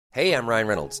Hey, I'm Ryan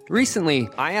Reynolds. Recently,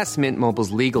 I asked Mint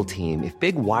Mobile's legal team if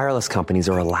big wireless companies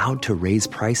are allowed to raise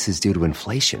prices due to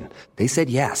inflation. They said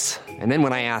yes. And then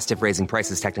when I asked if raising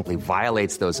prices technically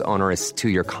violates those onerous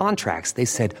two-year contracts, they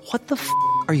said, "What the f***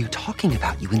 are you talking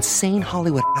about, you insane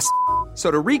Hollywood ass?" So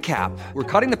to recap, we're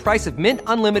cutting the price of Mint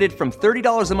Unlimited from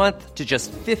 $30 a month to just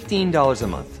 $15 a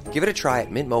month. Give it a try at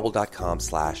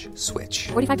mintmobile.com/switch.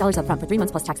 $45 up front for 3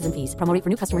 months plus taxes and fees. Promo rate for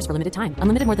new customers for limited time.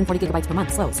 Unlimited more than 40 gigabytes per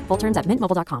month. Slows full terms at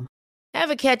mintmobile.com.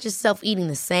 Ever catch yourself eating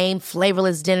the same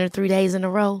flavorless dinner 3 days in a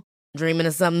row? Dreaming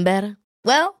of something better?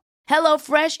 Well,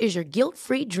 HelloFresh is your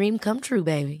guilt-free dream come true,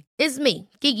 baby. It's me,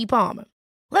 Keke Palmer.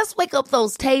 Let's wake up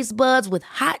those taste buds with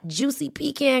hot, juicy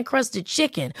pecan-crusted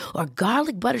chicken or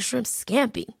garlic butter shrimp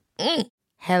scampi.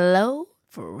 Hello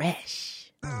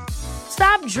Fresh.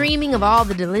 Stop dreaming of all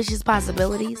the delicious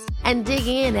possibilities and dig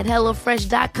in at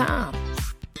HelloFresh.com.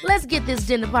 Let's get this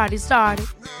dinner party started.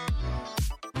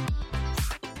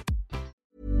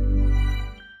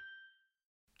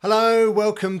 Hello,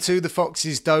 welcome to the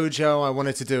Fox's Dojo. I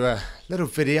wanted to do a little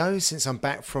video since I'm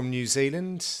back from New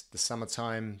Zealand. The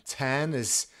summertime tan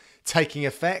is taking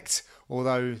effect,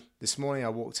 although this morning I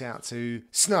walked out to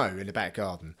snow in the back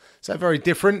garden. So very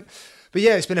different. But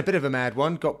yeah, it's been a bit of a mad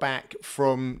one. Got back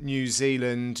from New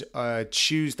Zealand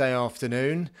Tuesday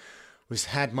afternoon.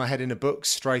 Had my head in the books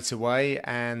straight away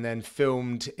and then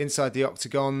filmed Inside the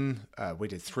Octagon. We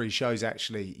did 3 shows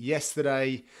actually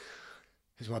yesterday.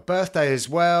 It was my birthday as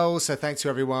well, so thanks to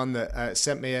everyone that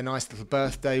sent me a nice little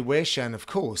birthday wish, and of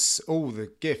course all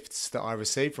the gifts that I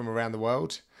received from around the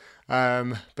world.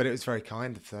 But it was very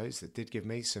kind of those that did give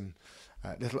me some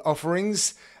little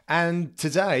offerings. And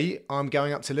today I'm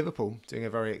going up to Liverpool, doing a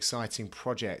very exciting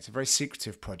project, a very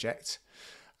secretive project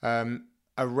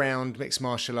around mixed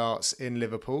martial arts in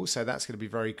Liverpool. So that's going to be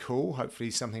very cool.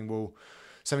 Hopefully something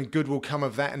good will come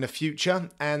of that in the future.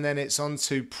 And then it's on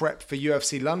to prep for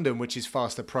UFC London, which is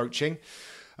fast approaching.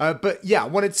 But yeah, I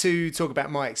wanted to talk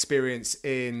about my experience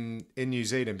in New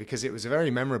Zealand because it was a very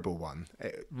memorable one.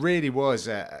 It really was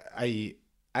an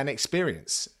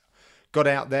experience. Got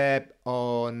out there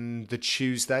on the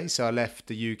Tuesday, so I left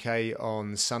the UK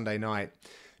on Sunday night.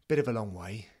 Bit of a long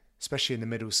way, especially in the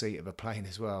middle seat of a plane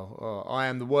as well. Oh, I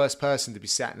am the worst person to be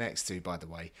sat next to, by the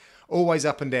way. Always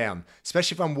up and down,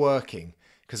 especially if I'm working,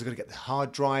 because I've got to get the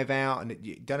hard drive out and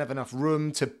you don't have enough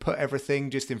room to put everything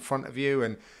just in front of you.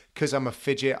 And because I'm a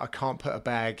fidget, I can't put a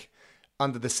bag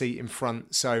under the seat in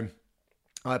front. So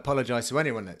I apologise to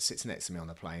anyone that sits next to me on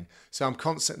the plane. So I'm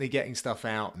constantly getting stuff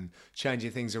out and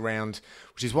changing things around,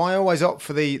 which is why I always opt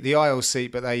for the aisle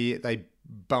seat, but they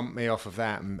bumped me off of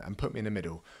that and put me in the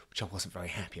middle, which I wasn't very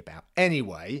happy about.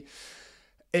 Anyway,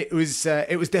 it was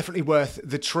definitely worth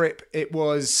the trip. It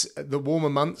was the warmer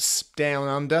months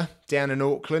down in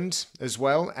Auckland as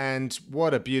well, and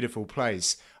what a beautiful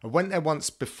place. I went there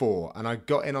once before, and I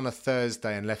got in on a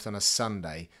Thursday and left on a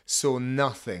Sunday. Saw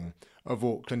nothing of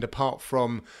Auckland apart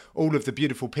from all of the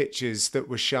beautiful pictures that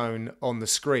were shown on the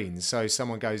screen. So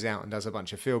someone goes out and does a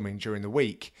bunch of filming during the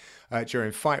week,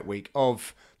 during fight week,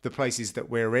 of the places that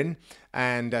we're in,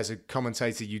 and as a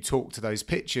commentator you talk to those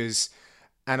pictures.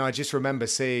 And I just remember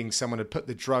seeing someone had put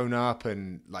the drone up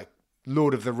and like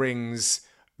Lord of the Rings,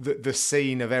 the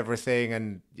scene of everything,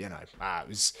 and you know,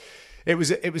 it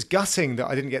was gutting that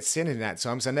I didn't get to see anything that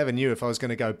time, so I never knew if I was going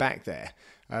to go back there.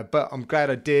 But I'm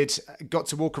glad I did. Got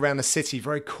to walk around the city,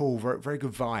 very cool, very, very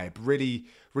good vibe. Really,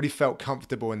 really felt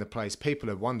comfortable in the place. People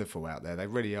are wonderful out there. They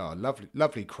really are. Lovely,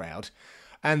 lovely crowd.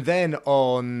 And then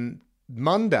on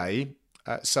Monday,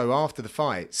 so after the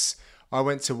fights, I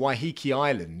went to Waiheke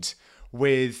Island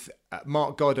with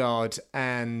Mark Goddard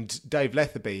and Dave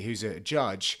Letherby, who's a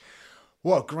judge.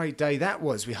 What a great day that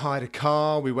was. We hired a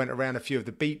car, we went around a few of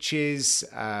the beaches,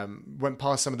 went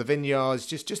past some of the vineyards,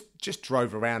 just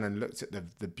drove around and looked at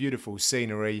the beautiful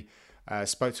scenery,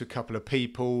 spoke to a couple of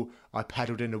people. I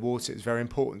paddled in the water. It was very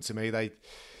important to me.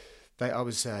 I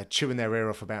was chewing their ear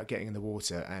off about getting in the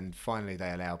water, and finally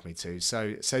they allowed me to.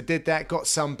 So did that, got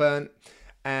sunburnt,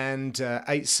 and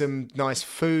ate some nice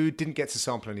food. Didn't get to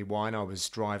sample any wine. I was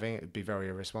driving. It would be very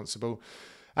irresponsible.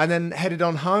 And then headed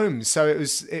on home. So it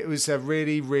was a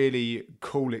really, really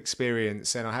cool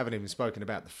experience. And I haven't even spoken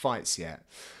about the fights yet.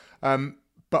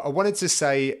 But I wanted to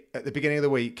say at the beginning of the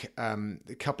week, a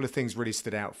couple of things really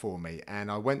stood out for me.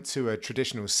 And I went to a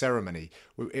traditional ceremony.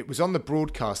 It was on the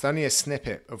broadcast, only a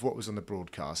snippet of what was on the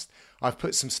broadcast. I've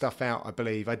put some stuff out, I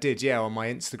believe. I did, yeah, on my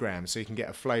Instagram. So you can get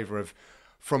a flavour of,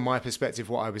 from my perspective,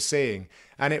 what I was seeing.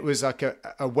 And it was like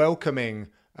a welcoming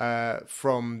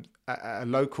from a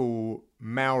local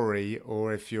Maori,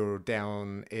 or if you're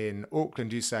down in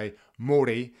Auckland, you say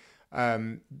Māori,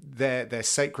 their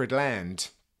sacred land.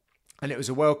 And it was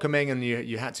a welcoming, and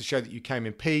you had to show that you came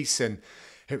in peace, and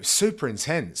it was super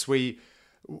intense. We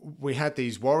had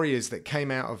these warriors that came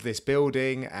out of this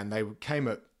building, and they came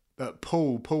at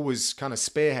Paul. Paul was kind of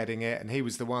spearheading it, and he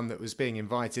was the one that was being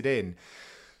invited in.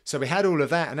 So we had all of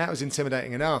that, and that was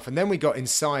intimidating enough. And then we got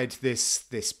inside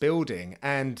this building,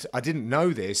 and I didn't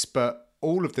know this, but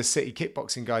all of the city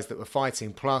kickboxing guys that were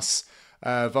fighting, plus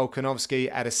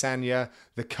Volkanovski, Adesanya,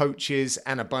 the coaches,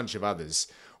 and a bunch of others,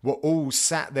 were all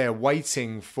sat there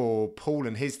waiting for Paul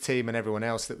and his team and everyone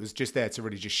else that was just there to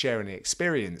really just share in the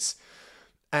experience.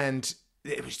 And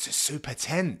it was just super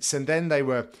tense. And then they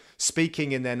were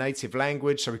speaking in their native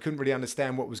language, so we couldn't really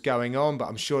understand what was going on, but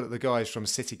I'm sure that the guys from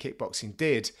City Kickboxing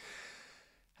did.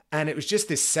 And it was just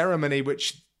this ceremony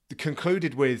which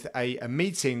concluded with a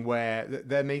meeting where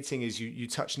their meeting is you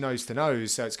touch nose to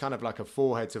nose. So it's kind of like a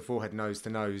forehead to forehead, nose to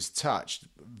nose touch,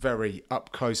 very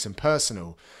up close and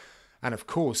personal. And of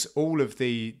course, all of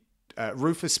the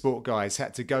Rufus Sport guys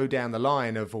had to go down the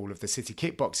line of all of the City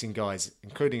Kickboxing guys,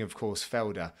 including, of course,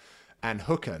 Felder and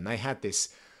Hooker. And they had this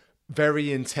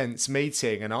very intense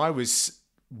meeting. And I was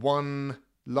one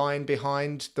line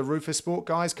behind the Rufus Sport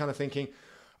guys, kind of thinking,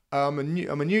 I'm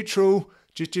a neutral,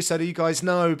 just so that you guys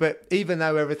know. But even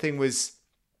though everything was,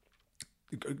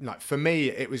 like, for me,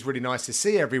 it was really nice to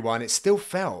see everyone, it still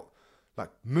felt like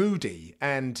moody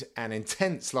and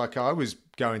intense, like I was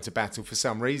going to battle for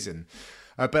some reason.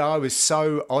 But I was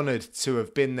so honoured to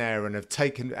have been there and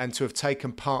to have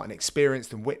taken part and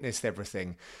experienced and witnessed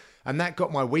everything. And that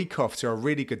got my week off to a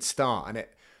really good start. And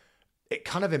it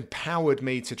kind of empowered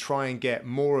me to try and get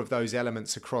more of those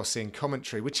elements across in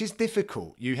commentary, which is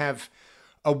difficult. You have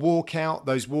a walkout.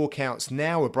 Those walkouts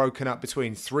now are broken up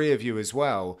between three of you as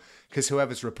well, because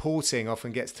whoever's reporting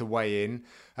often gets to weigh in.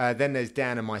 Then there's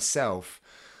Dan and myself.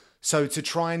 So to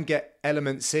try and get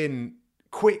elements in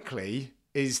quickly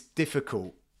is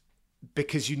difficult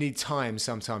because you need time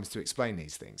sometimes to explain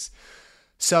these things.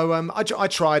 So I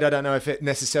tried. I don't know if it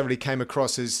necessarily came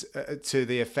across as to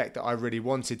the effect that I really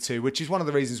wanted to, which is one of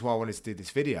the reasons why I wanted to do this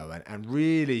video and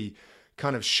really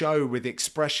kind of show with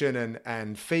expression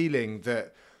and feeling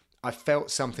that I felt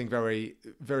something very,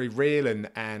 very real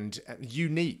and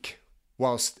unique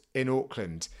whilst in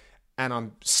Auckland. And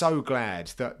I'm so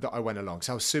glad that I went along.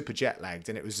 So I was super jet lagged,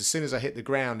 and it was as soon as I hit the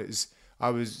ground,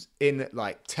 I was in at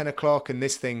like 10 o'clock, and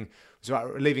this thing was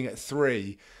leaving at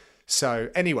 3. So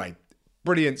anyway,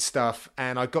 brilliant stuff.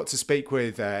 And I got to speak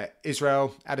with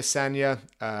Israel, Adesanya,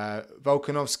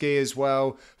 Volkanovski as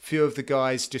well. A few of the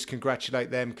guys, just congratulate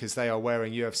them because they are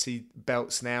wearing UFC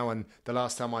belts now. And the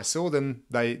last time I saw them,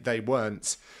 they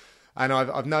weren't. And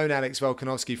I've known Alex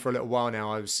Volkanovski for a little while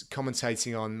now. I was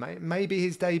commentating on maybe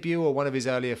his debut or one of his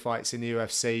earlier fights in the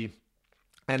UFC.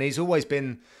 And he's always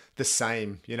been the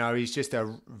same. You know, he's just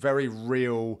a very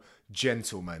real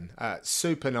gentleman.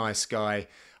 Super nice guy.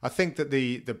 I think that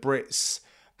the Brits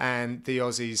and the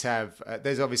Aussies have,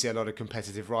 there's obviously a lot of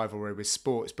competitive rivalry with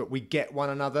sports, but we get one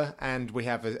another and we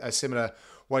have a similar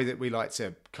way that we like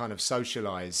to kind of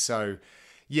socialise. So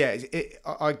yeah,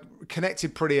 I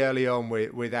connected pretty early on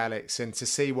with Alex, and to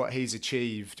see what he's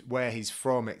achieved, where he's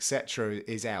from, etc.,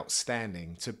 is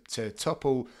outstanding. To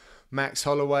topple Max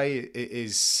Holloway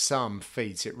is some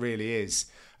feat, it really is.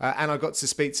 And I got to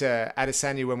speak to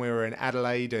Adesanya when we were in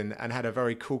Adelaide and had a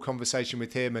very cool conversation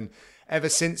with him. And ever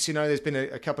since, you know, there's been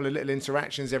a couple of little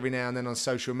interactions every now and then on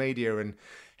social media, and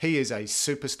he is a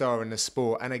superstar in the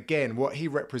sport. And again, what he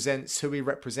represents, who he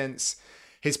represents,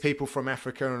 his people from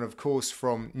Africa and of course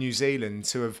from New Zealand,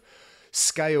 to have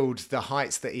scaled the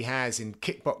heights that he has in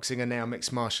kickboxing and now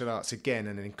mixed martial arts, again,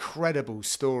 an incredible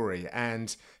story.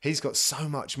 And he's got so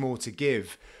much more to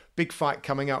give. Big fight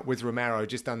coming up with Romero,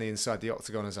 just done the Inside the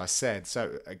Octagon, as I said.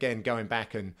 So again, going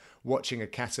back and watching a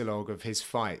catalogue of his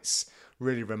fights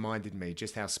really reminded me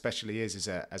just how special he is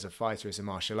as a fighter, as a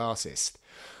martial artist.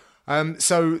 I'm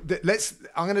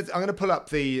gonna pull up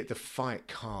the fight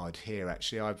card here.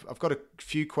 Actually, I've got a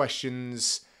few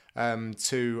questions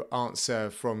to answer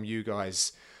from you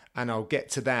guys, and I'll get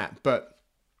to that. But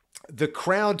the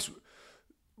crowd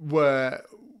were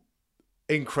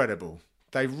incredible.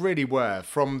 They really were.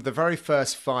 From the very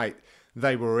first fight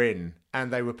they were in,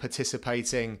 and they were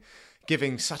participating,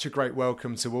 giving such a great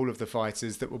welcome to all of the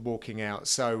fighters that were walking out.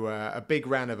 So a big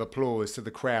round of applause to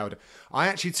the crowd. I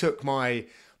actually took my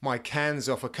cans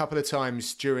off a couple of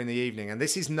times during the evening, and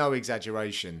this is no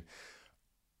exaggeration,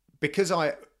 because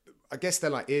I guess they're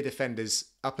like ear defenders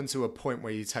up until a point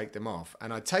where you take them off.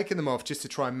 And I'd taken them off just to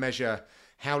try and measure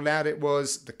how loud it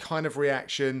was, the kind of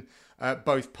reaction,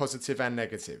 both positive and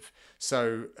negative.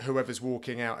 So whoever's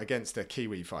walking out against a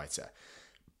Kiwi fighter.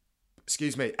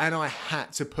 excuse me, and I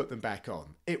had to put them back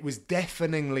on. It was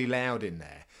deafeningly loud in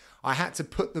there. I had to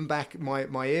put them back,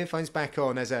 my earphones back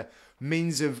on as a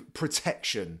means of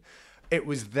protection. It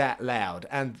was that loud,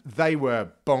 and they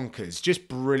were bonkers, just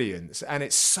brilliant. And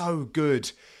it's so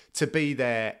good to be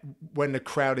there when the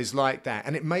crowd is like that,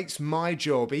 and it makes my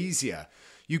job easier.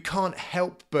 You can't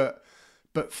help but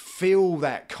feel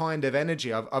that kind of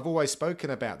energy. I've always spoken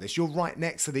about this. You're right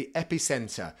next to the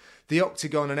epicenter. The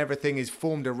octagon and everything is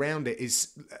formed around it is,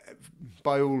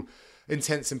 by all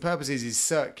intents and purposes, is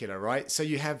circular, right? So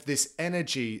you have this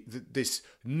energy, this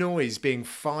noise being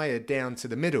fired down to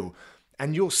the middle,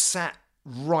 and you're sat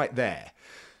right there.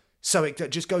 So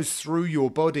it just goes through your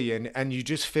body, and you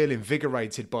just feel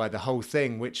invigorated by the whole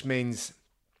thing, which means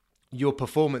your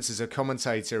performance as a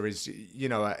commentator is, you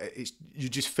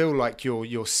just feel like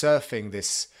you're surfing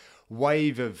this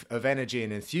wave of energy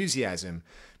and enthusiasm.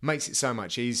 Makes it so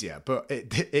much easier. But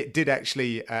it did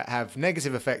actually have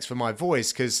negative effects for my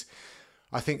voice, because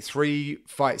I think 3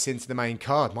 fights into the main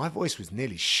card, my voice was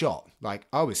nearly shot. Like,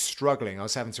 I was struggling. I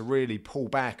was having to really pull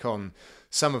back on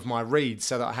some of my reads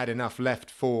so that I had enough left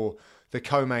for the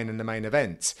co-main and the main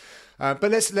event. But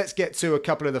let's get to a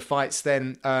couple of the fights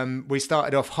then. We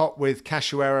started off hot with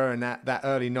Cachoeira and that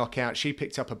early knockout. She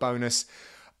picked up a bonus.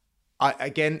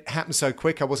 Again, happened so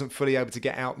quick, I wasn't fully able to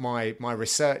get out my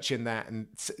research in that. And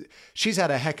she's had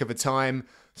a heck of a time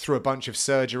through a bunch of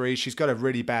surgery. She's got a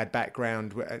really bad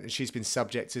background. She's been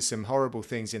subject to some horrible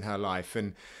things in her life,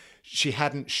 and she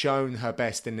hadn't shown her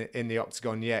best in the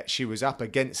octagon yet. She was up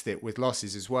against it with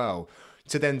losses as well.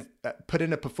 To then put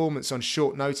in a performance on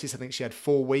short notice, I think she had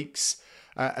 4 weeks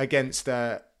against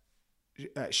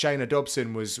Shayna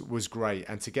Dobson was great.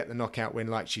 And to get the knockout win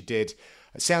like she did,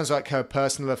 it sounds like her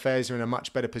personal affairs are in a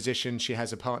much better position. She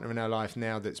has a partner in her life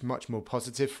now that's much more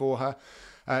positive for her.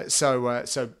 So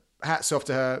hats off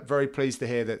to her. Very pleased to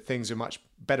hear that things are much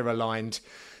better aligned.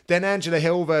 Then Angela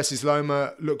Hill versus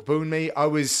Loma Lookboonmee. I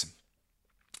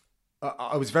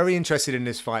was very interested in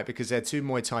this fight because they're 2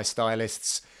 Muay Thai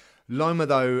stylists. Loma,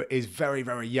 though, is very,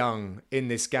 very young in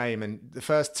this game, and the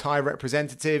first Thai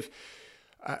representative,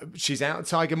 she's out of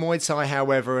Tiger Muay Thai,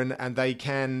 however, and they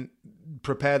can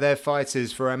prepare their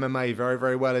fighters for MMA very,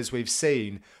 very well, as we've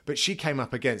seen. But she came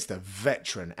up against a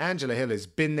veteran. Angela Hill has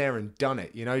been there and done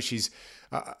it. You know,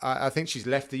 I think she's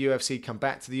left the UFC, come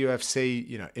back to the UFC,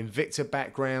 Invicta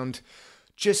background.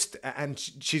 And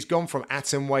she's gone from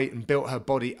atom weight and built her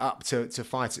body up to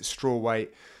fight at straw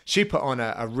weight. She put on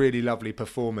a really lovely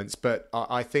performance, but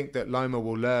I think that Loma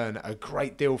will learn a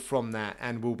great deal from that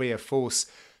and will be a force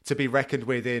to be reckoned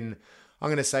with in, I'm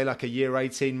going to say, like a year,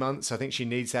 18 months. I think she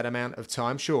needs that amount of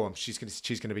time. Sure, she's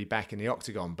going to be back in the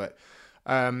octagon, but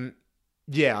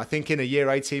yeah, I think in a year,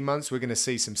 18 months, we're going to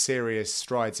see some serious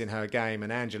strides in her game.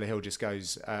 And Angela Hill just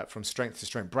goes from strength to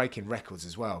strength, breaking records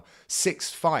as well. 6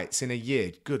 fights in a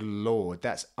year. Good Lord,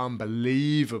 that's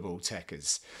unbelievable,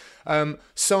 Techers.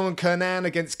 Song Kernan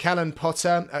against Callan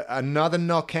Potter, another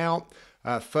knockout.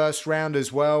 First round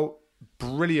as well.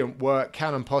 Brilliant work.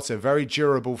 Callan Potter, very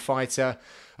durable fighter.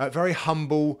 Very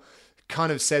humble.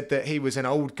 Kind of said that he was an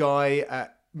old guy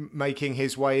making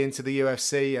his way into the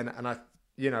UFC. And I,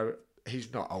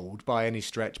 he's not old by any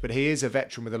stretch, but he is a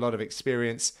veteran with a lot of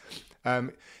experience.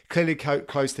 Clearly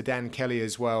close to Dan Kelly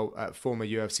as well, former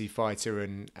UFC fighter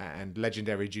and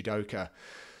legendary judoka.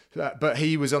 But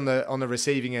he was on the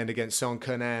receiving end against Song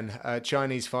Kernan.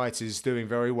 Chinese fighters doing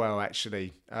very well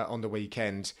actually on the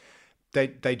weekend.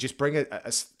 They just bring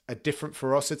a different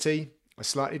ferocity, a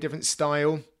slightly different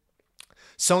style.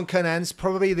 Song Kernan's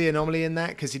probably the anomaly in that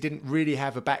because he didn't really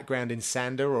have a background in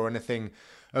Sanda or anything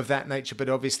of that nature, but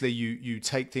obviously you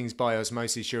take things by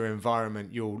osmosis, your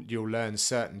environment, you'll learn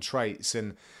certain traits,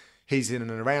 and he's in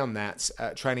and around that,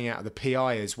 training out of the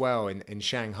PI as well in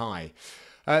Shanghai.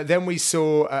 Then we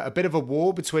saw a bit of a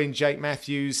war between Jake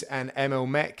Matthews and Emil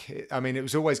Meck. I mean, it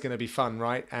was always going to be fun,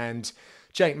 right? And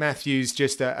Jake Matthews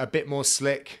just a bit more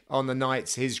slick on the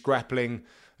nights, his grappling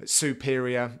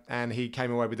superior, and he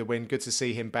came away with the win. Good to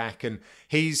see him back, and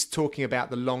he's talking about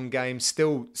the long game,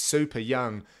 still super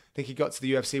young. I think he got to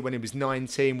the UFC when he was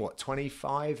 19,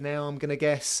 25 now, I'm going to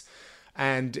guess.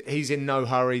 And he's in no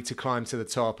hurry to climb to the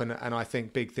top, and I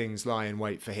think big things lie in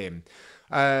wait for him.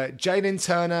 Jalen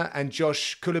Turner and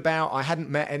Josh Kulibau, I hadn't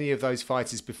met any of those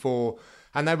fighters before,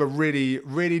 and they were really,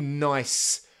 really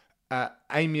nice,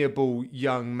 amiable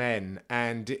young men,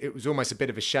 and it was almost a bit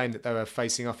of a shame that they were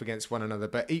facing off against one another,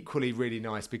 but equally really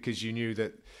nice because you knew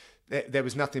that there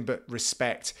was nothing but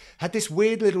respect. Had this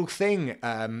weird little thing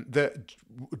that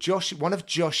one of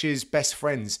Josh's best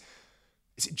friends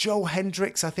is it Joel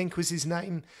Hendricks, I think was his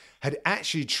name, had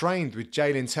actually trained with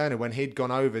Jalen Turner when he'd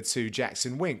gone over to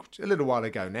Jackson Wink a little while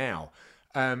ago now.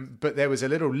 But there was a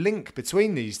little link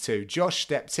between these two. Josh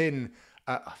stepped in.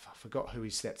 I forgot who he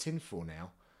stepped in for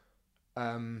now.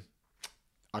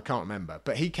 I can't remember.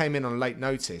 But he came in on late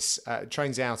notice.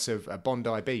 Trains out of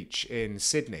Bondi Beach in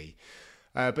Sydney.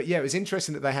 But yeah, it was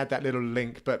interesting that they had that little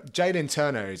link. But Jalen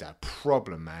Turner is a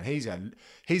problem, man.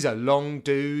 He's a long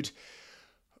dude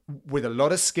with a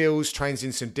lot of skills, trains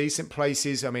in some decent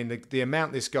places. I mean, the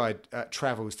amount this guy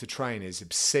travels to train is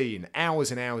obscene. Hours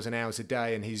and hours and hours a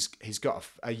day, and he's got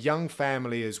a young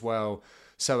family as well.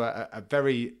 So a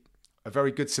very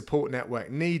good support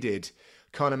network needed.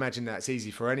 Can't imagine that's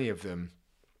easy for any of them.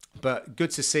 But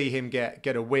good to see him get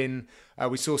a win.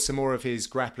 We saw some more of his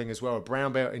grappling as well. A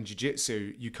brown belt in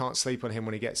jiu-jitsu, you can't sleep on him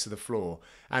when he gets to the floor.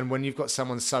 And when you've got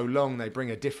someone so long, they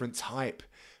bring a different type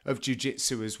of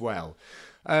jiu-jitsu as well.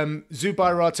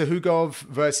 Zubaira Tahugov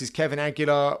versus Kevin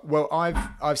Aguilar. Well,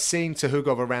 I've seen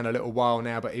Tahugov around a little while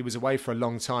now, but he was away for a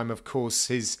long time. Of course,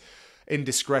 his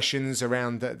indiscretions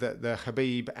around the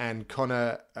Khabib and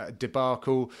Conor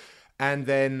debacle, and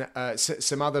then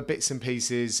some other bits and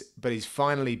pieces, but he's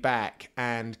finally back.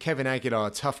 And Kevin Aguilar,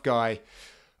 tough guy,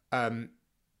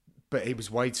 but it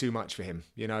was way too much for him.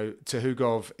 You know,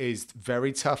 Tahugov is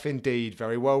very tough indeed,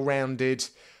 very well-rounded,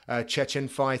 Chechen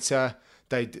fighter.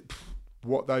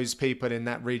 What those people in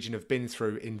that region have been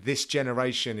through in this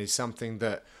generation is something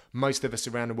that most of us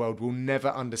around the world will never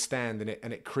understand,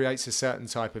 and it creates a certain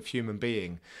type of human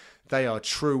being. They are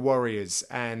true warriors,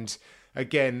 and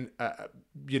again,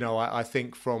 I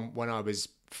think from when I was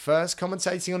first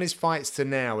commentating on his fights to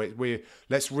now,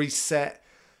 let's reset.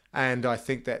 And I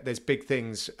think that there's big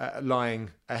things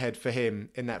lying ahead for him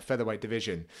in that featherweight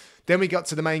division. Then we got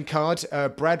to the main card.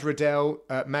 Brad Riddell,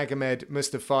 Magomed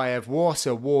Mustafayev. What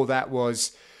a war that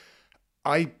was.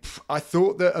 I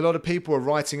thought that a lot of people were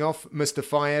writing off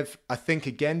Mustafayev. I think,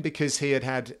 again, because he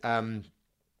had a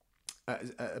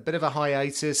bit of a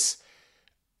hiatus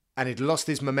and he'd lost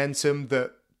his momentum,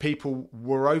 that people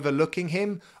were overlooking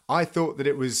him. I thought that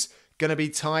it was going to be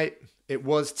tight. It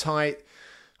was tight.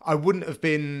 It wouldn't have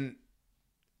been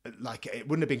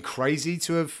crazy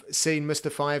to have seen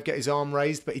Mustafayev get his arm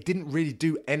raised, but he didn't really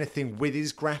do anything with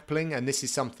his grappling. And this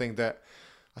is something that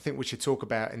I think we should talk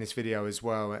about in this video as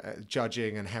well,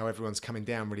 judging and how everyone's coming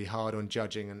down really hard on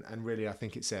judging. And really, I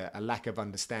think it's a lack of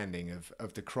understanding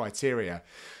of the criteria.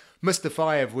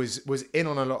 Mustafayev was in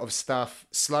on a lot of stuff,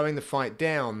 slowing the fight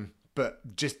down,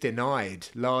 but just denied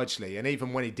largely. And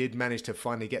even when he did manage to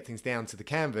finally get things down to the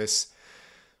canvas,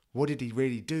 what did he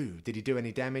really do? Did he do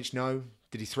any damage? No.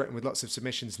 Did he threaten with lots of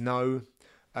submissions? No.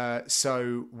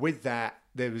 So with that,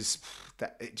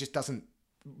 it just doesn't,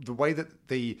 the way that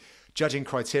the judging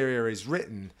criteria is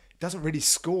written, it doesn't really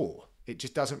score. It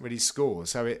just doesn't really score.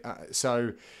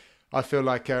 So I feel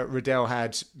like Riddell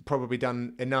had probably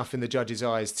done enough in the judge's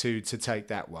eyes to take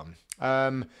that one.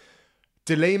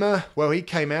 De Lima, well, he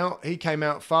came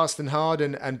out fast and hard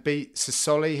and beat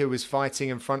Sassoli, who was fighting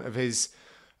in front of his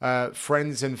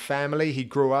friends and family. He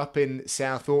grew up in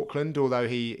South Auckland, although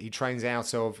he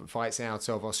fights out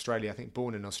of Australia. I think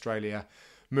born in Australia,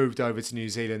 moved over to New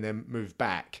Zealand, then moved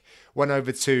back. Went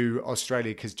over to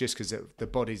Australia because of the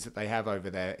bodies that they have over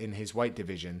there in his weight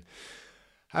division.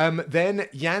 Then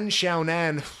Yan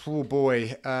Xiaonan, oh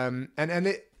boy,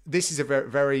 this is a very,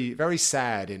 very, very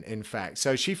sad in fact.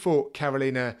 So she fought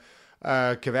Karolina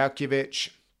Kowalkiewicz.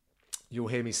 You'll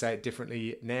hear me say it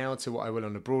differently now to what I will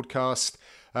on the broadcast.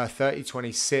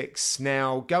 30-26.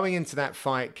 Now, going into that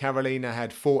fight, Karolina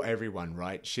had fought everyone,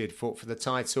 right? She had fought for the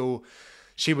title.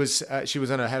 She was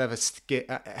on a hell of a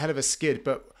skid,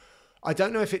 but I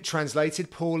don't know if it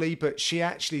translated poorly, but she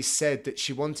actually said that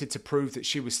she wanted to prove that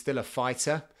she was still a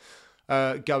fighter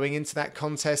going into that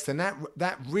contest, and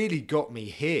that really got me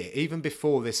here, even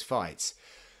before this fight.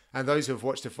 And those who have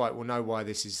watched the fight will know why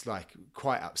this is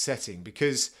quite upsetting,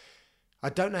 because I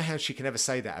don't know how she can ever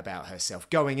say that about herself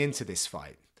going into this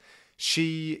fight.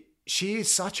 She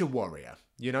is such a warrior.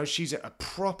 You know, she's a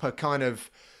proper kind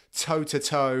of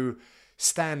toe-to-toe,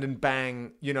 stand and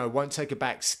bang, won't take a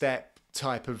back step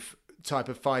type of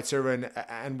fighter.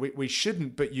 And we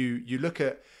shouldn't, but you look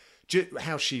at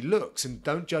how she looks and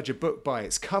don't judge a book by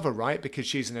its cover, right? Because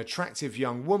she's an attractive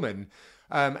young woman,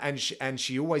 and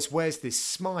she always wears this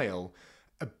smile,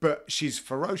 but she's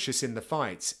ferocious in the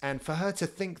fight. And for her to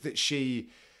think that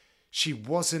she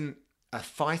wasn't a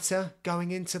fighter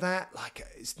going into that,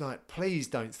 it's like, please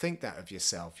don't think that of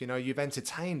yourself. You've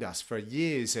entertained us for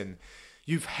years and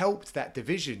you've helped that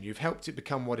division. You've helped it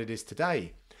become what it is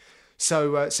today.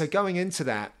 So going into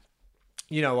that,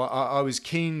 I was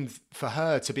keen for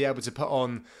her to be able to put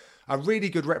on a really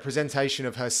good representation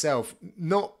of herself,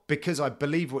 not because I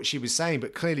believe what she was saying,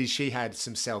 but clearly she had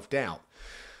some self-doubt.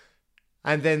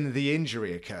 And then the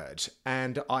injury occurred.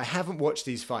 And I haven't watched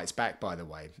these fights back, by the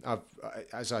way.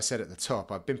 As I said at the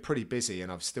top, I've been pretty busy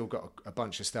and I've still got a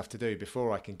bunch of stuff to do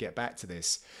before I can get back to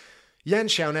this. Yan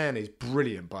Xiaonan is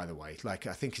brilliant, by the way. Like,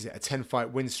 I think, is it a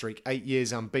 10-fight win streak, 8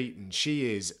 years unbeaten.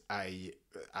 She is a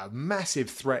massive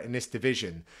threat in this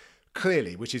division,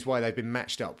 clearly, which is why they've been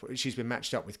matched up. She's been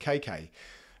matched up with KK.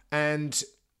 And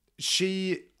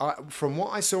she, from what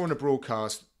I saw on the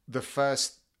broadcast, the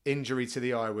first injury to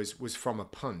the eye was from a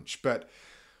punch. But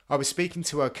I was speaking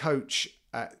to her coach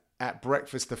at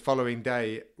breakfast the following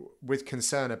day with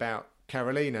concern about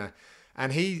Carolina,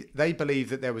 and they believe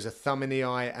that there was a thumb in the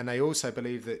eye, and they also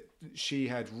believe that she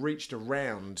had reached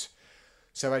around.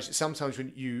 So sometimes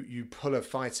when you pull a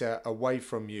fighter away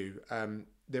from you,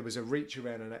 there was a reach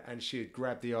around, and she had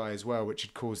grabbed the eye as well, which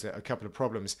had caused a couple of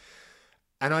problems.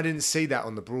 And I didn't see that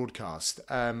on the broadcast.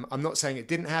 I'm not saying it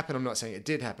didn't happen. I'm not saying it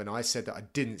did happen. I said that I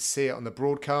didn't see it on the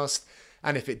broadcast.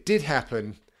 And if it did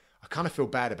happen, I kind of feel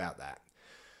bad about that.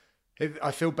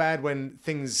 I feel bad when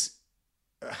things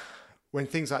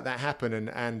like that happen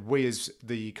and we as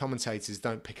the commentators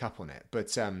don't pick up on it.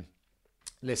 But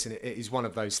listen, it is one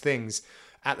of those things.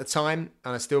 At the time,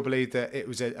 and I still believe that it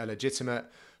was a legitimate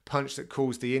punch that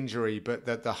caused the injury, but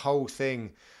the whole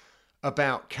thing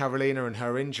about Carolina and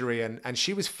her injury, and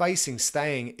she was facing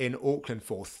staying in Auckland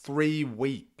for 3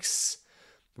 weeks.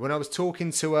 When I was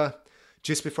talking to her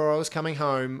just before I was coming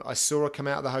home, I saw her come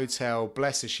out of the hotel.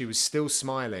 Bless her, she was still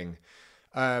smiling.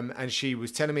 And she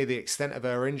was telling me the extent of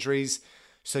her injuries.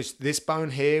 So this bone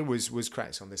here was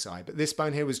cracked on this eye, but this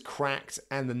bone here was cracked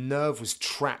and the nerve was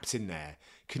trapped in there.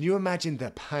 Can you imagine the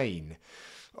pain?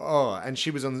 Oh, and she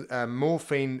was on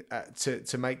morphine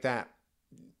to make that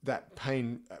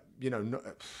pain, not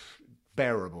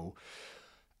bearable.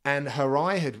 And her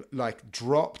eye had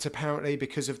dropped apparently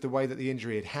because of the way that the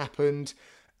injury had happened.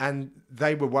 And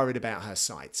they were worried about her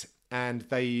sight. And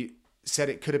they said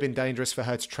it could have been dangerous for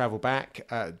her to travel back,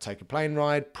 take a plane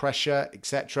ride, pressure,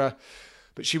 etc.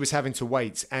 But she was having to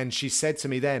wait. And she said to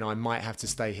me then, I might have to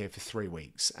stay here for 3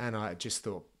 weeks. And I just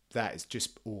thought, that is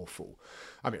just awful.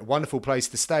 I mean, a wonderful place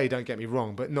to stay, don't get me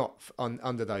wrong, but not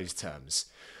under those terms.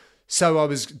 So I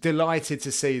was delighted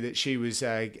to see that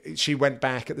she went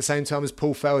back at the same time as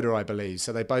Paul Felder, I believe.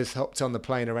 So they both hopped on the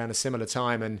plane around a similar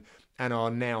time and are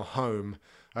now home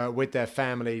with their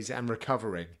families and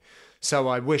recovering. So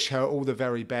I wish her all the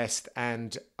very best,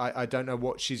 and I don't know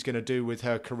what she's going to do with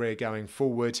her career going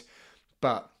forward.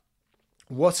 But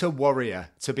what a warrior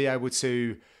to be able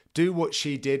to do what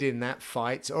she did in that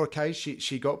fight. Okay,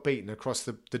 she got beaten across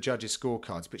the judges'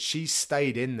 scorecards, but she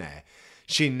stayed in there.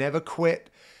 She never quit.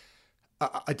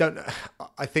 I don't know.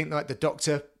 I think the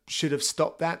doctor should have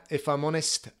stopped that, if I'm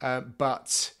honest.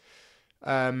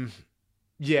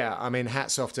 Yeah, I mean,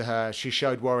 hats off to her. She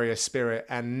showed warrior spirit,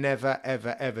 and never,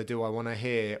 ever, ever do I want to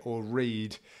hear or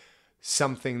read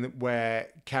something where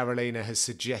Carolina has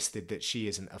suggested that she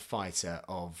isn't a fighter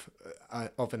of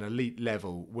an elite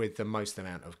level with the most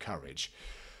amount of courage.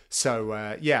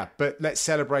 So, but let's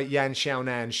celebrate Yan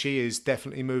Xiaonan. She is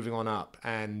definitely moving on up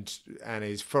and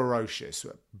is ferocious,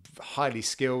 highly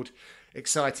skilled.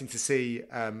 Exciting to see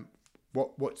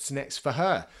what's next for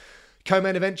her.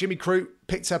 Co-main event, Jimmy Crute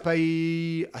picked up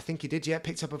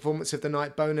picked up a performance of the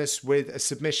night bonus with a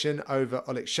submission over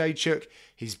Oleksiejczuk.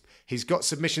 He's got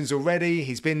submissions already.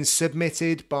 He's been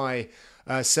submitted by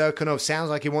Serkinov.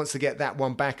 Sounds like he wants to get that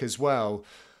one back as well.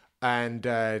 And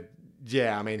I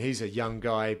mean, he's a young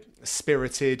guy,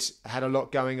 spirited, had a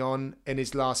lot going on in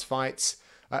his last fights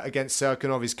against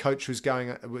Serkinov. His coach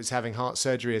was having heart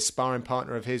surgery. A sparring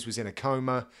partner of his was in a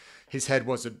coma. His head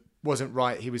wasn't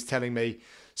right, he was telling me.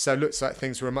 So looks like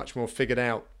things were much more figured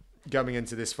out going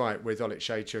into this fight with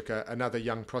Oleksiejczuk, another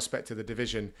young prospect of the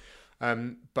division.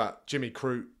 But Jimmy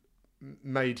Crute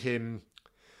made him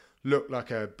look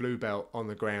like a blue belt on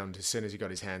the ground as soon as he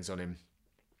got his hands on him,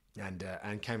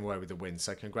 and came away with the win.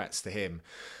 So congrats to him.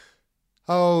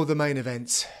 Oh, the main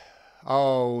event.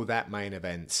 Oh, that main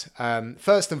event.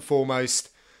 First and foremost,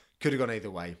 could have gone either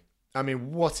way. I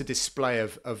mean, what a display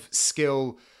of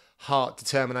skill, heart,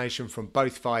 determination from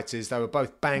both fighters. They were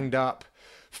both banged up.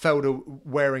 Felder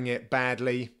wearing it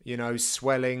badly,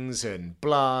 swellings and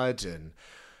blood and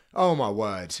oh my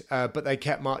word. But they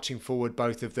kept marching forward,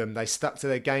 both of them. They stuck to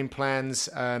their game plans.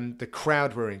 The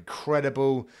crowd were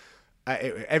incredible.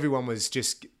 Everyone was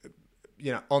just,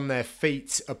 on their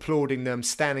feet, applauding them,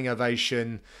 standing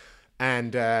ovation.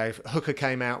 And Hooker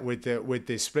came out with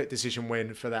the split decision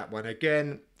win for that one.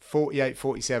 Again,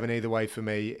 48-47 either way for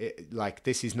me.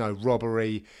 This is no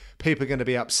robbery. People are going to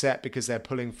be upset because they're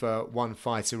pulling for one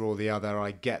fighter or the other.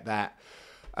 I get that.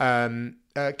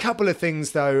 A couple of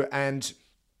things though, and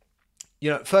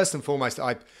first and foremost,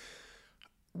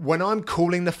 when I'm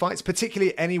calling the fights,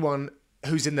 particularly anyone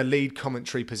who's in the lead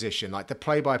commentary position, like the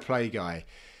play-by-play guy,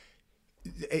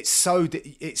 it's so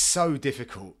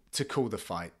difficult to call the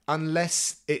fight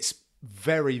unless it's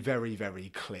very, very, very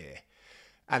clear.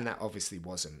 And that obviously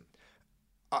wasn't.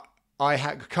 I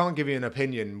can't give you an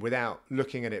opinion without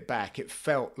looking at it back. It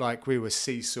felt like we were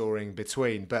seesawing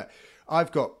between. But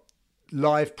I've got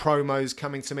live promos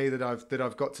coming to me that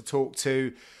I've got to talk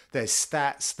to. There's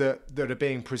stats that are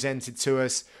being presented to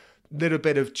us. Little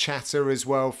bit of chatter as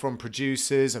well from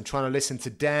producers. I'm trying to listen to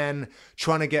Dan,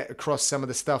 trying to get across some of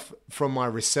the stuff from my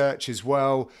research as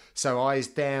well. So eyes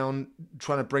down,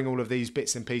 trying to bring all of these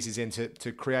bits and pieces in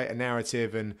to create a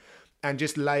narrative and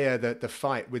just layer the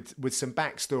fight with some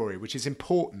backstory, which is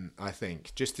important, I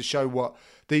think, just to show what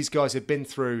these guys have been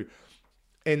through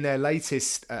in their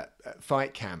latest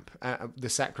fight camp, the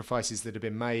sacrifices that have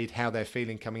been made, how they're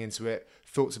feeling coming into it,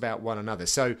 thoughts about one another.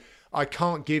 So I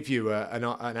can't give you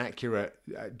an accurate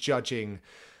judging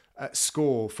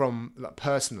score from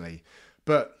personally,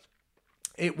 but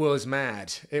it was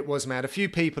mad. It was mad. A few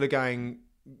people are going,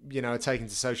 taking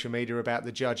to social media about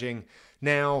the judging.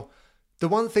 Now, the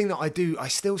one thing that I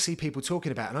still see people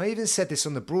talking about, and I even said this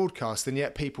on the broadcast, and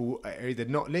yet people are either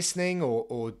not listening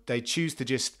or they choose to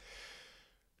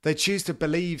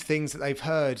believe things that they've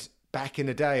heard back in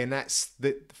the day, and that's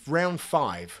that round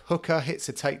 5, Hooker hits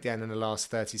a takedown in the last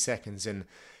 30 seconds and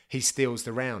he steals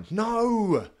the round.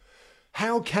 No!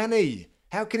 How can he?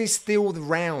 How can he steal the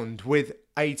round with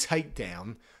a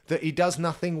takedown that he does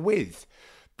nothing with?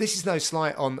 This is no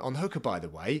slight on Hooker, by the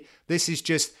way. This is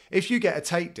just, if you get a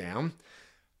takedown,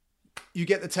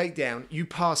 you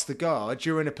pass the guard,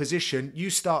 you're in a position, you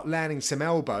start landing some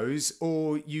elbows,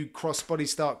 or you cross-body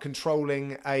start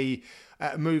controlling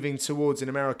moving towards an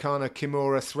Americana,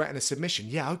 Kimura, threat and a submission.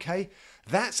 Yeah, okay,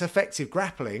 that's effective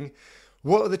grappling.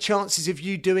 What are the chances of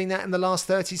you doing that in the last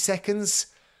 30 seconds?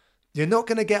 You're not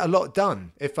going to get a lot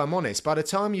done, if I'm honest. By the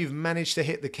time you've managed to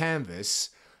hit the canvas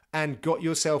and got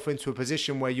yourself into a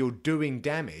position where you're doing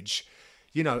damage,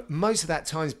 most of that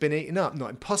time's been eaten up. Not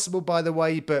impossible, by the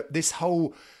way, but this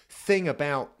whole thing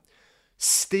about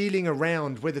stealing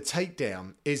around with a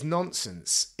takedown is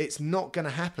nonsense. It's not going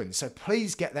to happen. So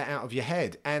please get that out of your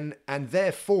head. And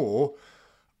therefore,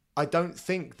 I don't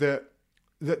think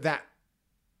that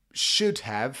should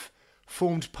have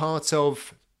formed part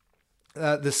of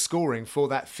the scoring for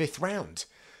that 5th round,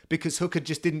 because Hooker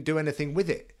just didn't do anything with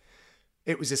it.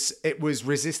 It was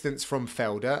resistance from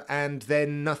Felder, and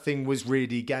then nothing was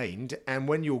really gained. And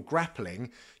when you're grappling,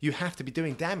 you have to be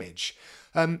doing damage.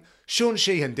 Sean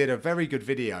Sheehan did a very good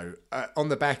video on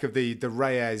the back of the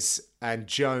Reyes and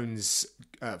Jones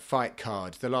fight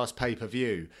card, the last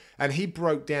pay-per-view, and he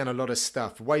broke down a lot of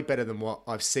stuff way better than what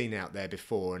I've seen out there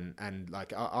before. And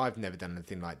I've never done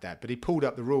anything like that. But he pulled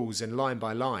up the rules and line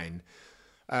by line,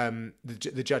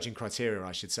 the judging criteria,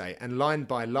 I should say, and line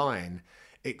by line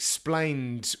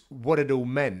explained what it all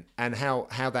meant and how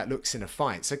that looks in a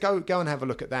fight. So go and have a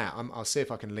look at that. I'll see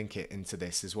if I can link it into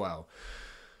this as well.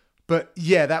 But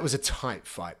yeah, that was a tight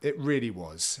fight. It really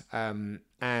was. So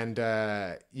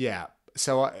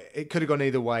it could have gone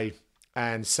either way.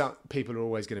 And some people are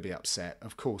always going to be upset.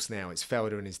 Of course, now it's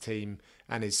Felder and his team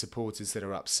and his supporters that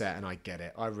are upset. And I get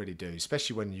it. I really do.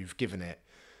 Especially when you've given it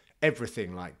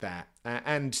everything like that.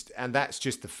 And that's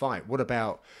just the fight. What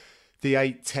about the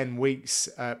 8-10 weeks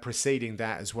preceding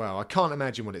that as well? I can't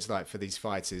imagine what it's like for these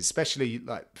fighters, especially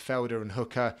like Felder and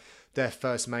Hooker, their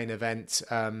first main event,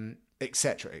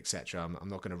 etc., etc. I'm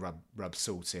not going to rub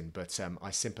salt in, but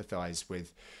I sympathise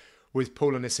with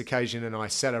Paul on this occasion, and I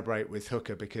celebrate with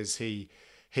Hooker because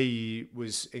he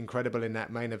was incredible in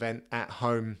that main event at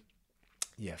home.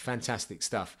 Yeah, fantastic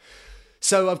stuff.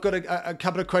 So I've got a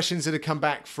couple of questions that have come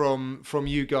back from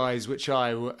you guys, which I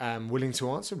am willing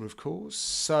to answer, of course.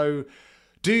 So,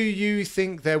 do you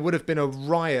think there would have been a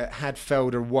riot had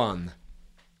Felder won?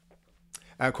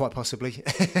 Quite possibly.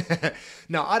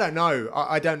 No, I don't know.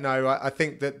 I don't know. I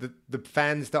think that the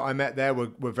fans that I met there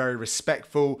were very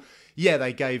respectful. Yeah,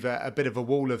 they gave a bit of a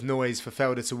wall of noise for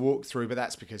Felder to walk through, but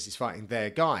that's because he's fighting their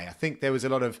guy. I think there was a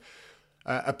lot of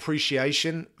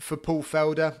appreciation for Paul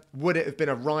Felder. Would it have been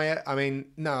a riot? I mean,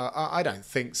 no, I don't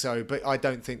think so, but I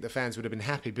don't think the fans would have been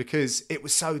happy because it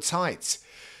was so tight.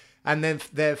 And then,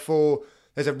 therefore,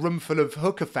 there's a room full of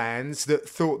Hooker fans that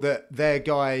thought that their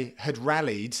guy had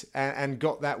rallied and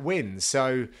got that win.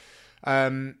 So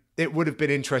it it would have been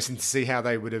interesting to see how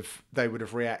they would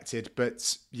have reacted.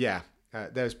 But yeah,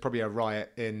 there's probably a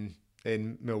riot in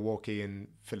Milwaukee and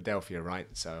Philadelphia, right?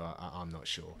 So I'm not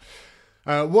sure.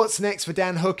 What's next for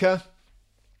Dan Hooker?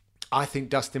 I think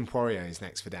Dustin Poirier is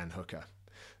next for Dan Hooker.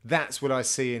 That's what I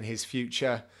see in his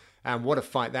future, and what a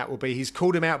fight that will be. He's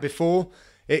called him out before.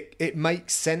 It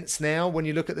makes sense now when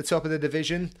you look at the top of the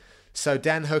division. So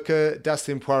Dan Hooker,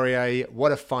 Dustin Poirier,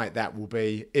 what a fight that will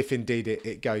be, if indeed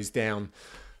it goes down.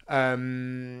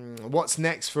 What's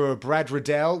next for Brad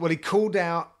Riddell? Well, he called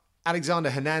out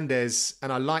Alexander Hernandez,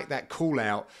 and I like that call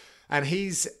out. And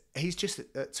he's just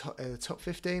at top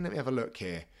 15. Let me have a look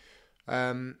here.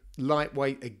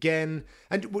 Lightweight again.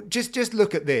 And just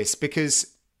look at this,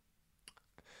 because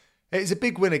it's a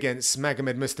big win against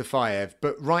Magomed Mustafayev,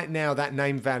 but right now that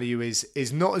name value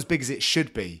is not as big as it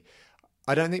should be.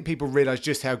 I don't think people realise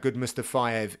just how good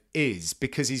Mustafayev is,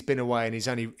 because he's been away and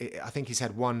I think he's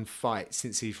had one fight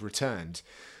since he's returned.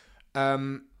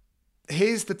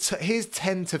 Here's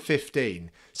 10 to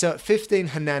 15. So at 15,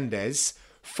 Hernandez,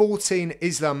 14,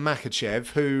 Islam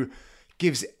Makhachev, who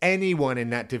gives anyone in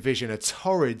that division a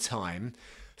torrid time.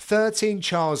 13,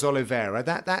 Charles Oliveira.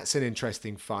 That's an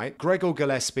interesting fight. Gregor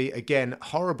Gillespie, again,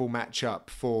 horrible matchup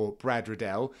for Brad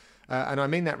Riddell. And I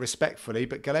mean that respectfully,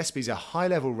 but Gillespie's a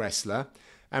high-level wrestler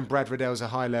and Brad Riddell's a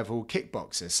high-level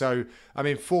kickboxer. So, I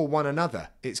mean, for one another,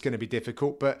 it's going to be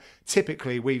difficult. But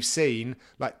typically, we've seen,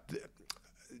 like,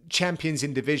 champions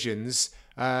in divisions,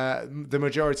 the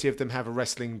majority of them have a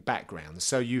wrestling background.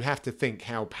 So you have to think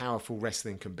how powerful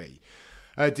wrestling can be.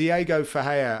 Diego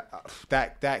Ferreira,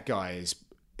 that guy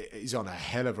is on a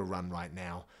hell of a run right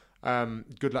now.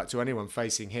 Good luck to anyone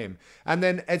facing him. And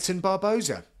then Edson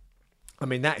Barboza. I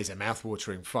mean, that is a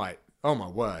mouth-watering fight. Oh, my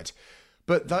word.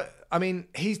 But,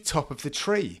 he's top of the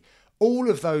tree. All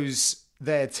of those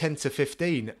there, 10 to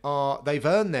 15, they've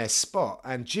earned their spot.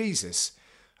 And Jesus,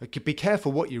 be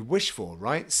careful what you wish for,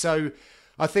 right? So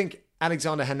I think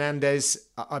Alexander Hernandez,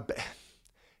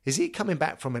 is he coming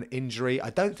back from an injury?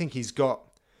 I don't think he's got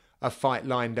a fight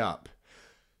lined up.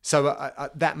 So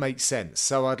that makes sense.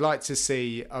 So I'd like to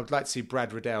see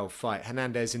Brad Riddell fight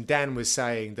Hernandez. And Dan was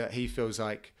saying that he feels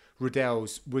like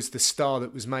Riddell's was the star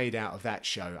that was made out of that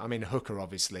show. I mean, Hooker,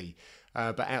 obviously.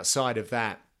 But outside of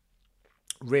that,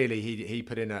 really, he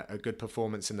put in a good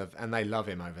performance, and they love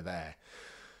him over there.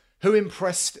 Who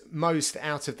impressed most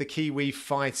out of the Kiwi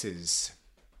fighters?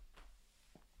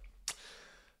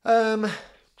 I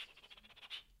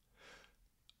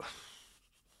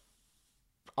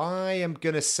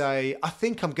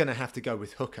think I'm going to have to go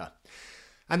with Hooker.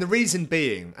 And the reason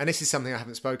being, and this is something I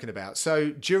haven't spoken about, so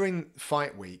during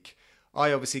fight week,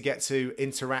 I obviously get to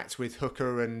interact with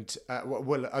Hooker and, a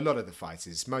lot of the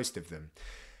fighters, most of them.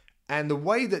 And the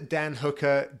way that Dan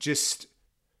Hooker just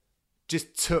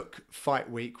took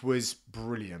fight week was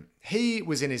brilliant. He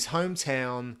was in his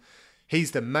hometown.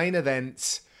 He's the main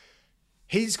event.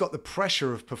 He's got the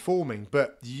pressure of performing,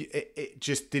 but it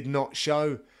just did not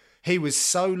show. He was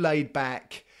so laid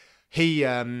back. He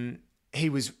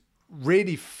was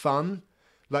really fun.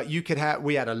 Like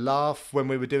we had a laugh when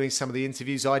we were doing some of the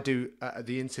interviews. I do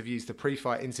the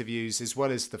pre-fight interviews, as well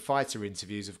as the fighter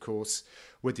interviews, of course,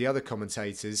 with the other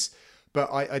commentators. But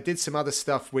I did some other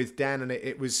stuff with Dan, and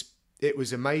it was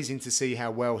amazing to see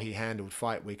how well he handled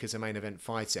fight week as a main event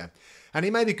fighter. And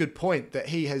he made a good point that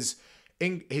his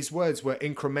words were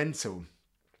incremental.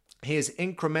 He has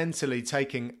incrementally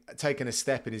taken a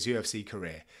step in his UFC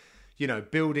career,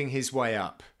 building his way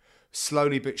up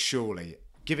slowly but surely,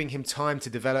 giving him time to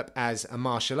develop as a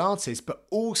martial artist, but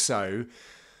also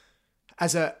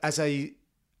as a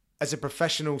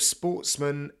professional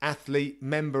sportsman, athlete,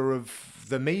 member of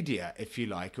the media, if you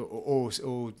like, or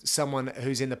someone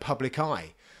who's in the public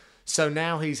eye. So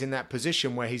now he's in that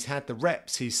position where he's had the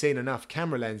reps, he's seen enough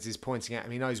camera lenses pointing at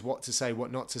him, he knows what to say,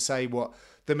 what not to say, what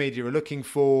the media are looking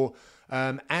for,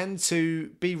 and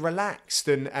to be relaxed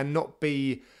and not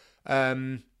be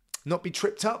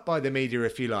tripped up by the media,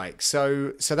 if you like.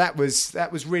 So that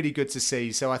was really good to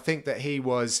see. So I think that he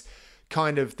was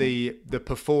kind of the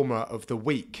performer of the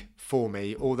week for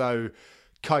me, although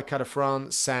Kai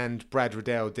Kara-France and Brad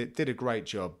Riddell did a great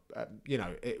job.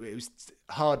 It was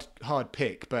hard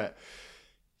pick, but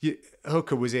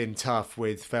Hooker was in tough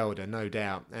with Felder, no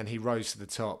doubt, and he rose to the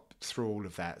top through all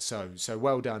of that. So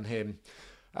well done him.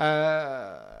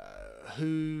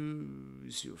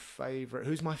 Who's your favourite?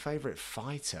 Who's my favourite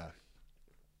fighter?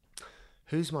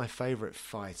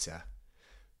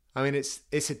 I mean,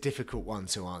 it's a difficult one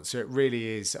to answer. It really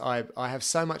is. I have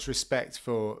so much respect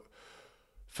for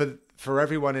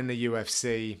everyone in the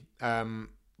UFC.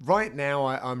 Right now,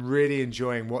 I'm really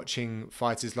enjoying watching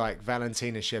fighters like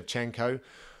Valentina Shevchenko.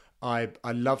 I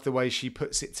love the way she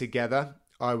puts it together.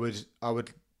 I would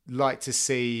like to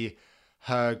see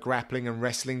her grappling and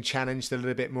wrestling challenged a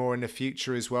little bit more in the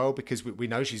future as well, because we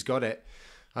know she's got it.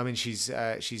 I mean, she's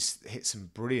hit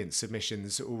some brilliant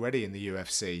submissions already in the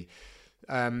UFC.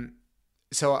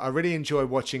 So I really enjoy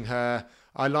watching her.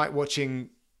 I like watching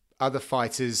other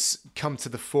fighters come to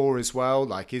the fore as well,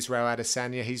 like Israel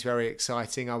Adesanya. He's very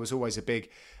exciting. I was always a big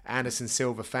Anderson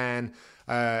Silva fan,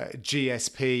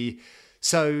 GSP.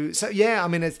 So yeah, I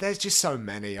mean, there's just so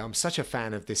many. I'm such a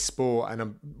fan of this sport,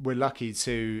 and we're lucky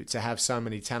to have so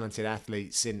many talented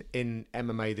athletes in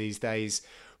MMA these days,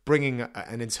 bringing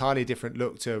an entirely different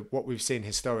look to what we've seen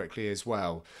historically as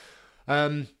well.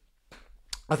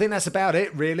 I think that's about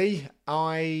it, really.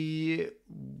 I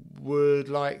would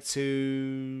like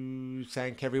to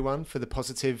thank everyone for the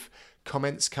positive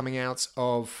comments coming out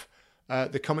of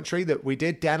the commentary that we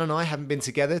did. Dan and I haven't been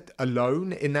together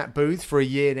alone in that booth for a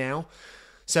year now,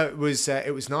 so it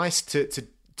was nice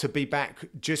to be back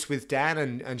just with Dan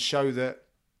and show that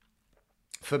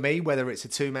for me, whether it's a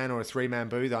 2-man or a 3-man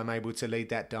booth, I'm able to lead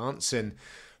that dance and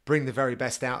bring the very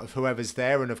best out of whoever's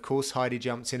there. And of course, Heidi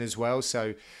jumped in as well,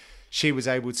 so she was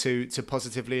able to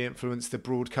positively influence the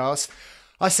broadcast.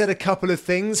 I said a couple of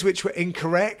things which were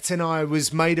incorrect, and I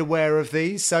was made aware of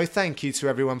these, so thank you to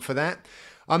everyone for that.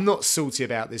 I'm not salty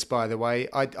about this, by the way.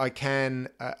 I can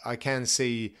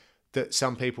see that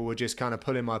some people were just kind of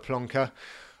pulling my plonker.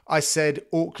 I said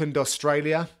Auckland,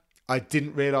 Australia. I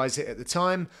didn't realise it at the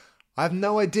time. I have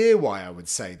no idea why I would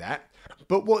say that.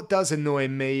 But what does annoy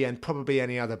me, and probably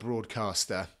any other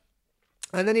broadcaster,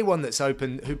 and anyone that's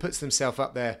open, who puts themselves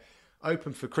up there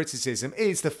open for criticism,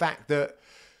 is the fact that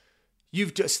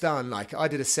you've just done, like, I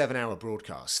did a 7-hour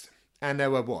broadcast, and there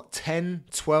were 10,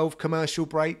 12 commercial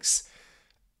breaks.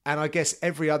 And I guess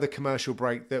every other commercial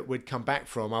break that we'd come back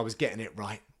from, I was getting it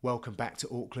right. Welcome back to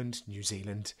Auckland, New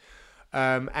Zealand.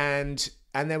 And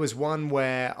there was one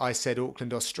where I said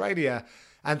Auckland, Australia,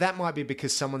 and that might be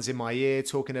because someone's in my ear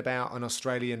talking about an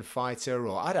Australian fighter,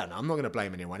 or I don't know. I'm not going to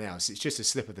blame anyone else. It's just a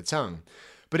slip of the tongue.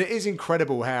 But it is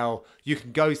incredible how you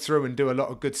can go through and do a lot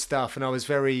of good stuff. And I was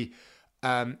very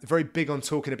big on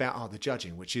talking about the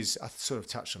judging, which is, I sort of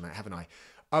touched on that, haven't I?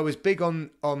 I was big on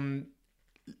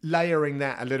layering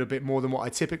that a little bit more than what I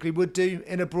typically would do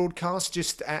in a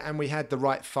broadcast, and we had the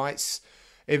right fights,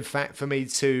 in fact, for me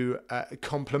to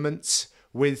complement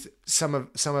with some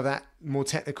of that more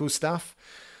technical stuff.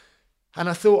 And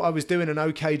I thought I was doing an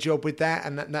okay job with that,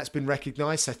 and that's been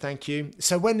recognised, so thank you.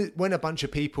 So when a bunch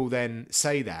of people then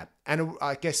say that, and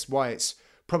I guess why it's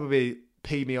probably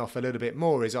peed me off a little bit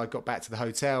more is I got back to the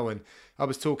hotel and I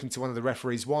was talking to one of the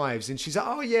referees' wives, and she's like,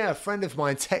 oh yeah, a friend of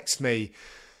mine texted me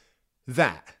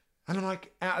that. And I'm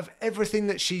like, out of everything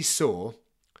that she saw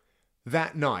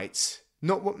that night,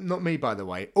 not me, by the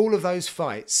way, all of those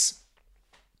fights,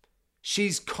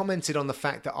 she's commented on the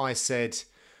fact that I said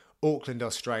Auckland,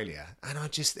 Australia. And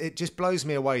it just blows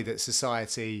me away that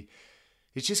society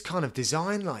is just kind of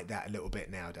designed like that a little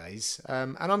bit nowadays.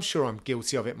 And I'm sure I'm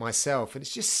guilty of it myself. And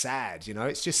it's just sad,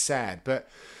 it's just sad. But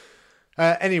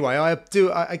anyway,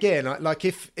 like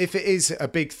if it is a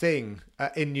big thing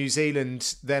in New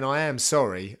Zealand, then I am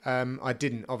sorry. I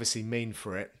didn't obviously mean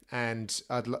for it, and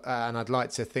I'd like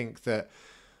to think that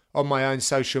on my own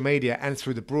social media and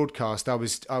through the broadcast, I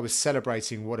was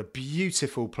celebrating what a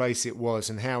beautiful place it was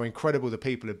and how incredible the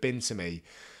people have been to me.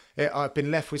 I've been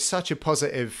left with such a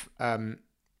positive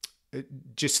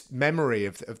just memory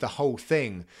of the whole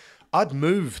thing. I'd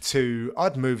move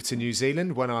to New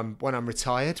Zealand when I'm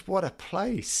retired. What a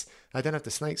place! I don't have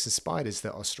the snakes and spiders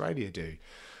that Australia do,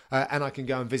 and I can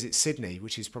go and visit Sydney,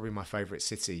 which is probably my favourite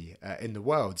city in the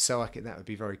world. So that would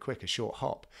be very quick, a short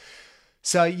hop.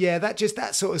 So yeah, that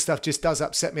sort of stuff just does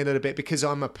upset me a little bit because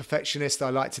I'm a perfectionist. I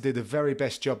like to do the very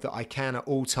best job that I can at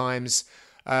all times.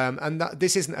 And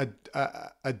this isn't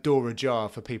a door ajar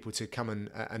for people to come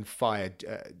and fire,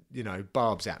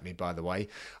 barbs at me, by the way.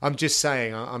 I'm just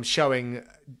saying, I'm showing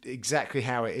exactly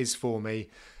how it is for me,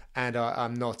 and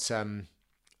I'm not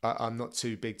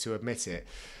too big to admit it.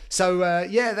 So,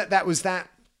 that was that.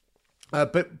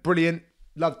 But brilliant.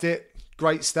 Loved it.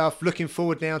 Great stuff. Looking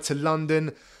forward now to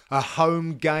London, a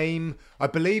home game. I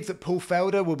believe that Paul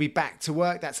Felder will be back to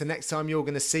work. That's the next time you're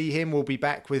going to see him. We'll be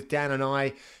back with Dan and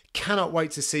I. Cannot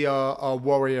wait to see our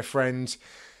warrior friend,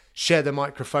 share the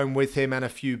microphone with him and a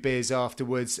few beers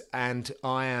afterwards. And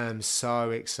I am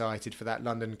so excited for that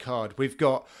London card. We've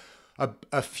got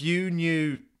a few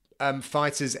new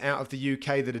fighters out of the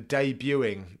UK that are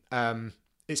debuting.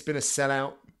 It's been a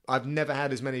sellout. I've never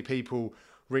had as many people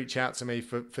reach out to me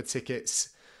for tickets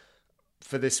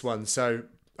for this one. So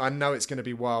I know it's going to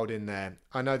be wild in there.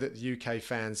 I know that the UK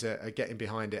fans are getting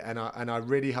behind it, and I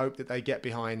really hope that they get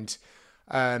behind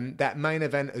that main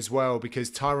event as well,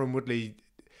 because Tyron Woodley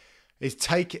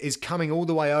is coming all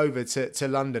the way over to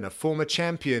London. A former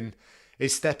champion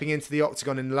is stepping into the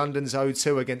octagon in London's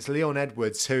O2 against Leon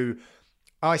Edwards, who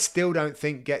I still don't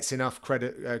think gets enough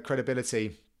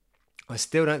credibility. I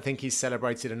still don't think he's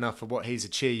celebrated enough for what he's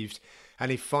achieved,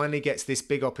 and he finally gets this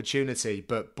big opportunity,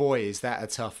 but boy, is that a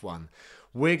tough one.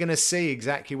 We're going to see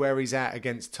exactly where he's at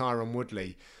against Tyron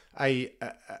Woodley, a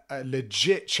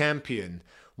legit champion,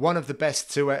 one of the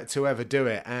best to ever do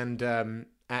it, and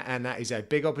that is a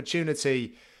big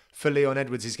opportunity for Leon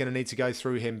Edwards. He's going to need to go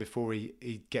through him before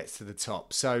he gets to the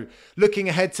top. So looking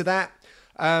ahead to that,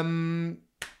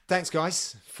 thanks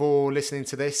guys for listening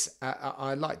to this.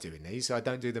 I like doing these. I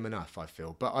don't do them enough, I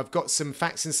feel. But I've got some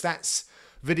facts and stats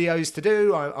videos to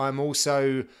do. I'm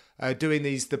also doing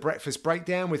the breakfast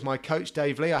breakdown with my coach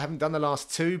Dave Lee. I haven't done the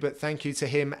last two, but thank you to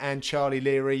him and Charlie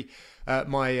Leary,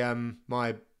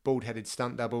 my bald-headed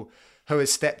stunt double, who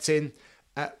has stepped in.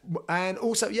 And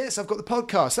also, yes, I've got the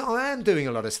podcast. I am doing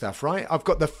a lot of stuff, right? I've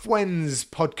got the Fwens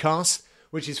podcast,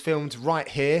 which is filmed right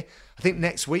here. I think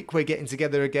next week we're getting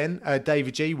together again.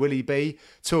 David G, Willie B,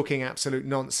 talking absolute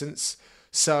nonsense.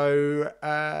 So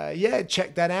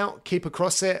check that out. Keep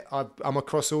across it. I'm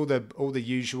across all the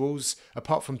usuals,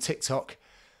 apart from TikTok.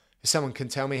 If someone can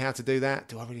tell me how to do that,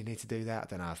 do I really need to do that? I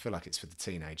don't know. I feel like it's for the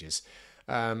teenagers,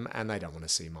 and they don't want to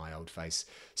see my old face.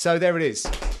 So there it is.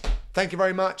 Thank you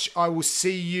very much. I will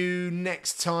see you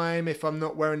next time if I'm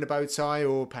not wearing the bow tie,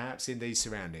 or perhaps in these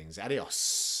surroundings.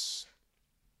 Adios.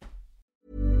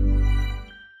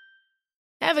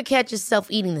 Ever catch yourself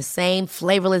eating the same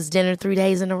flavorless dinner 3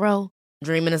 days in a row?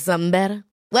 Dreaming of something better?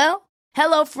 Well,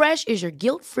 HelloFresh is your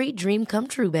guilt-free dream come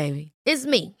true, baby. It's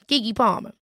me, Keke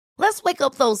Palmer. Let's wake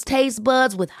up those taste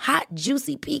buds with hot,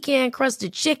 juicy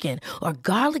pecan-crusted chicken or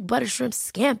garlic butter shrimp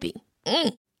scampi.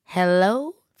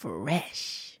 Hello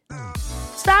Fresh.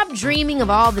 Stop dreaming of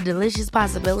all the delicious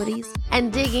possibilities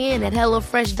and dig in at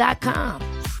HelloFresh.com.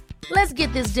 Let's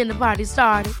get this dinner party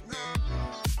started.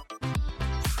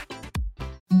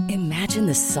 Imagine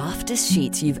the softest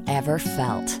sheets you've ever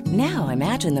felt. Now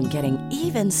imagine them getting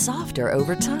even softer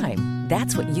over time.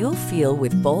 That's what you'll feel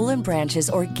with Boll & Branch's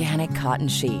organic cotton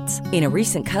sheets. In a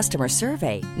recent customer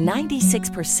survey,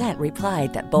 96%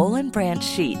 replied that Boll & Branch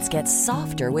sheets get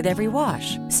softer with every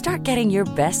wash. Start getting your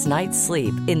best night's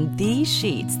sleep in these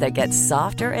sheets that get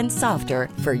softer and softer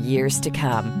for years to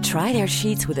come. Try their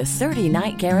sheets with a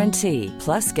 30-night guarantee.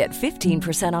 Plus, get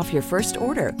 15% off your first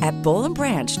order at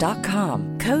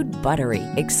bollandbranch.com. Code BUTTERY.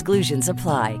 Exclusions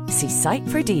apply. See site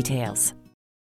for details.